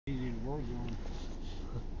going.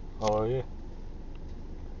 Oh yeah.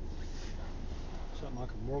 Something I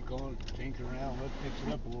can work on, tinker around, let's fix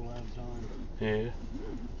it up a little at a time. Yeah.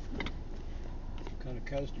 Kind of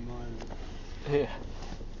customize it. Yeah.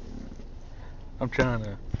 I'm trying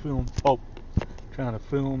to film. Trying to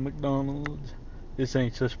film McDonald's. This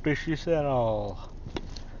ain't suspicious at all.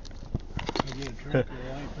 I get a truck there,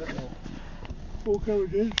 I ain't putting no full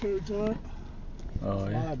coverage insurance on it. Oh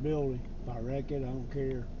yeah. Liability. If I wreck it, I don't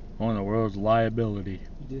care. On the world's liability.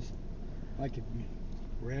 You just, like if you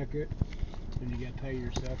wreck it, then you gotta pay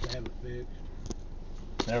yourself to have it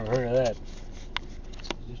fixed. Never heard of that. It's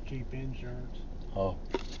just cheap insurance. Oh.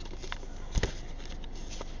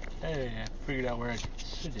 Hey, I figured out where I could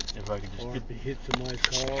sit it if I could just Or get. if you hit somebody's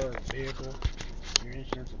car or vehicle, your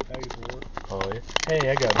insurance will pay for it. Oh yeah.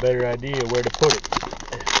 Hey, I got a better idea where to put it.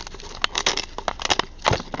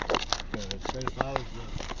 But if I was to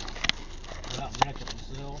go out and wreck it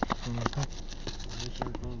myself, my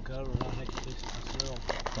insurance won't cover it, I'd have to fix it myself.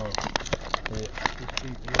 Oh. Yeah. Just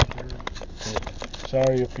cheap insurance. Yeah.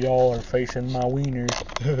 Sorry if y'all are facing my wieners.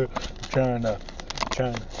 trying to.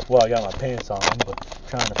 Well, I got my pants on, but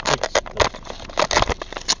trying to fix the.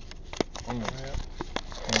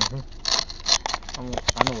 I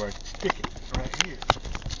know where I can stick it. Right here.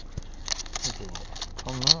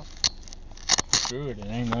 Come out. Good, it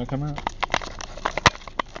ain't gonna come out.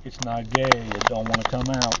 It's not gay, it don't want to come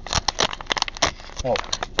out. Oh,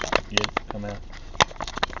 yeah, come out.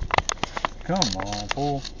 Come on,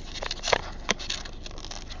 fool.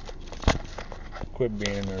 Quit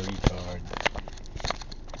being a retard.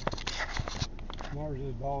 Tomorrow's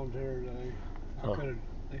is voluntary day.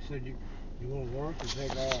 They said you want to work or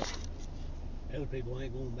take off. Other people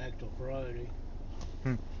ain't going back till Friday.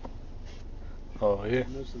 Oh yeah. You're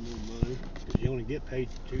missing no money because you only get paid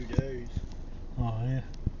 2 days. Oh yeah.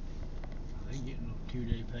 I ain't getting no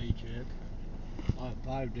 2-day paycheck. I have a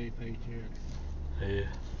 5-day paycheck. Yeah.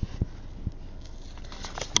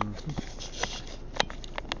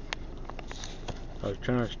 I was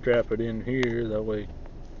trying to strap it in here, that way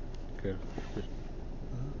I could just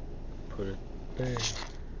put it there.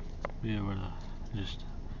 Be able to just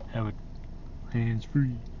have it hands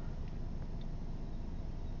free.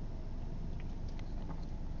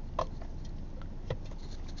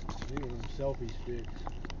 These are them selfie sticks.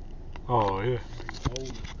 Oh yeah. You hold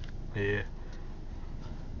it. Yeah.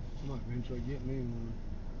 I might eventually get me one.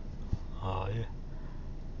 Oh yeah.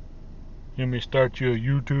 You want me to start you a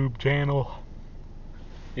YouTube channel?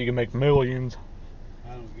 You can make millions.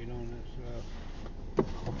 I don't get on that stuff.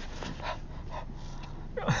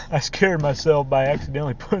 I scared myself by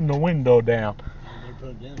accidentally putting the window down. You better put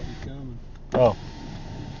it down, keep coming. Oh.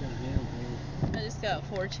 Turn it down, please. I just got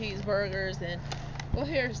 4 cheeseburgers and, well,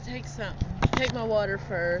 here, take some. Take my water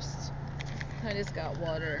first. I just got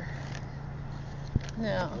water.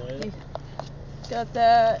 Now, you got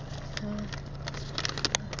that.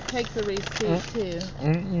 Take the receipt too.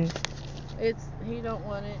 He don't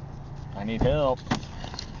want it. I need help.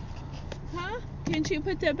 Huh? Can't you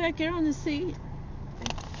put that back there on the seat?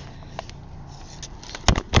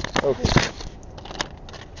 Okay.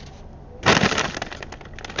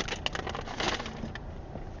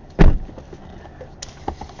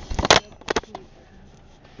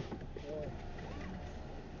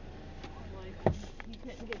 You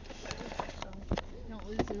couldn't get the first, so don't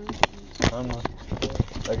lose your receipt.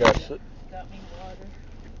 I got Got me water.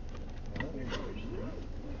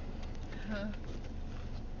 Huh?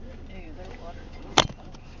 Hey, their water tastes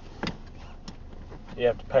funny. You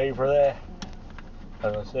have to pay for that?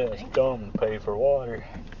 As I said, it's dumb to pay for water.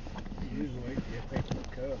 Usually you pay for the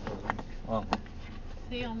cup. Oh.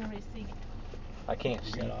 See on the receipt. I can't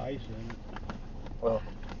You see. got ice in it. Well,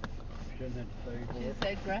 Shouldn't have to pay for She it.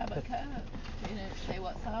 said grab a cup. She didn't say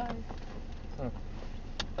what size.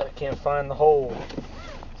 I can't find the hole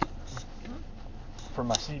for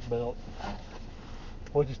my seatbelt.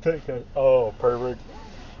 We'll just take that. Oh, pervert.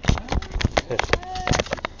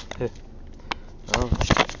 Oh.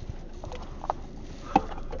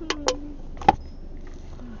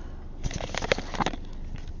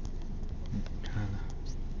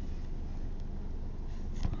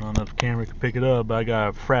 I don't know if the camera can pick it up, but I got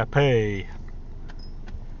a frappe.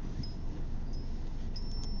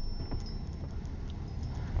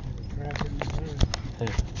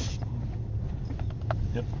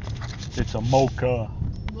 Yep. It's a mocha.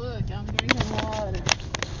 Look, I'm drinking water.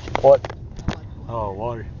 What? I like Oh,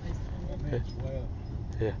 water. It's wet.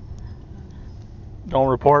 Yeah. Don't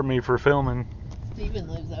report me for filming. Steven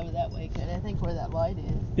lives over that way, I think where that light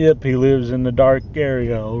is. Yep, he lives in the dark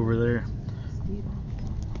area over there. Steven.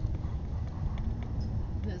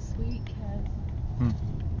 The sweet cat.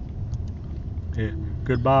 Yeah.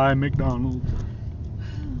 Goodbye, McDonald's.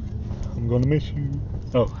 I'm gonna miss you.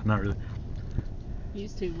 Oh, not really.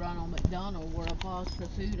 Used to Ronald McDonald wore a box of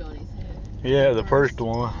food on his head. Yeah, the first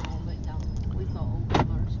one. Ronald McDonald. We saw old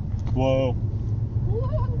commercials. Whoa.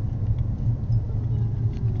 Whoa.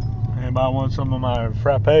 Anybody want some of my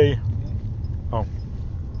frappe? Oh.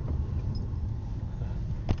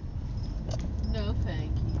 No,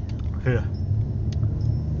 thank you. Yeah.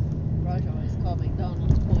 Roger always called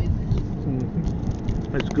McDonald's poison.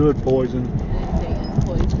 Mm-hmm. It's good poison. Anything that's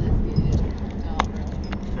poison is good. Not really.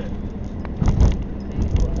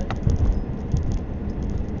 Anyway.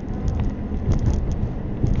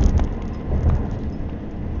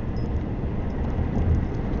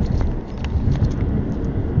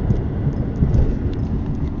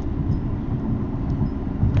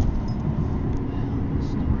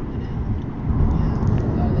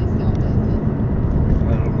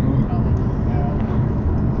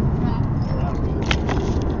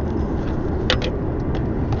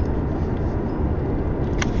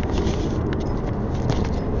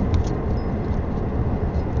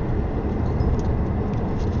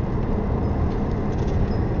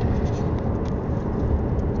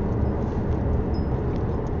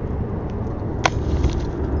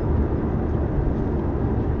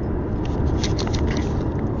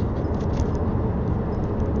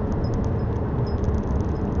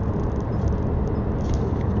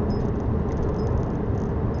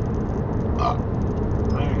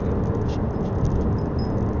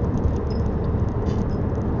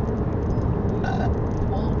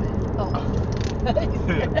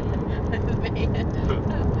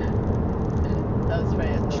 Those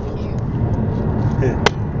fans so cute.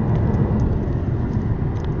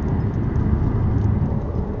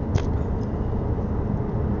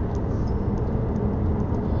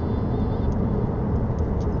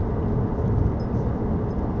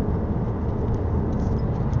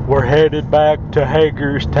 We're headed back to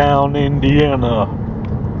Hagerstown, Indiana.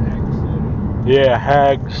 Yeah,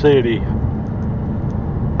 Hag City.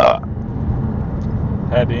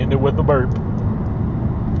 Had to end it with a burp.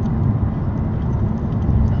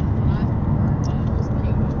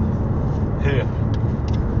 Yeah.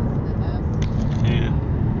 Yeah.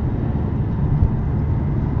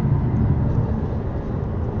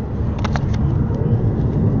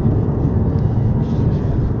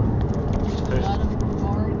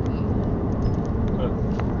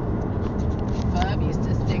 Bob used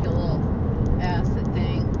to stick a little acid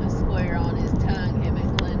thing, a square on his tongue, him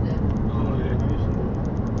and Glenda. Oh, yeah.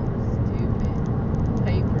 Stupid.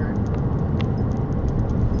 Paper.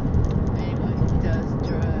 Anyway, he does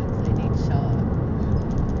drugs. They need shot.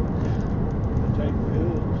 Take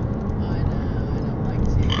pills. I know, I don't like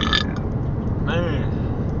to. Man.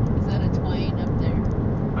 Is that a Twain up there?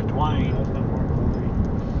 A Twain. That's not Mark Twain.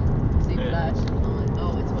 See Yeah. flashing on.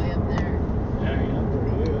 Oh, it's way up there. Yeah, yeah,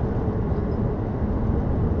 pretty good.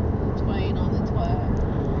 Twain on the twat.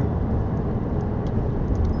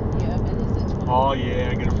 Yeah, but is it Twain? Oh, yeah,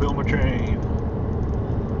 I gotta film a train.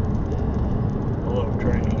 I love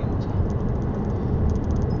trains.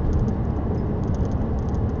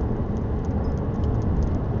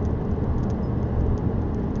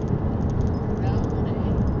 No, it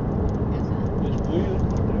ain't. Is it? It's weird,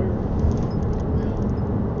 but they're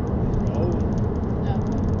rolling. No.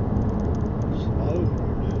 Slow,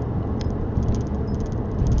 they're doing.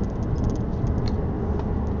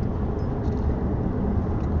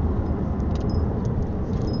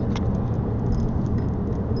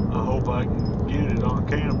 I hope I can get it on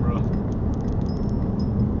camera.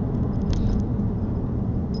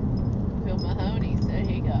 Phil Mahoney said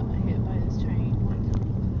he got hit by this train one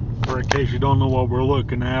time. For in case you don't know what we're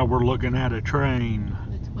looking at a train.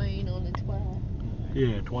 The Twain on the twat.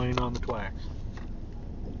 Yeah, Twain on the Twax.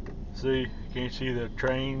 See, can't you see the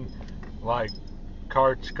train, like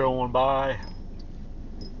carts going by?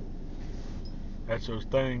 That's those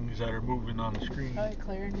things that are moving on the screen. All right,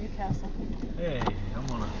 Claire, Newcastle. Hey, I'm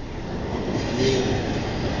gonna.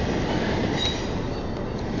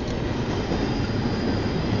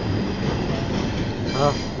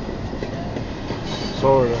 Huh?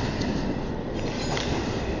 Sorta.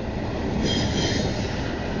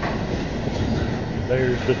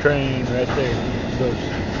 There's the train right there. Those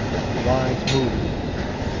lines moving.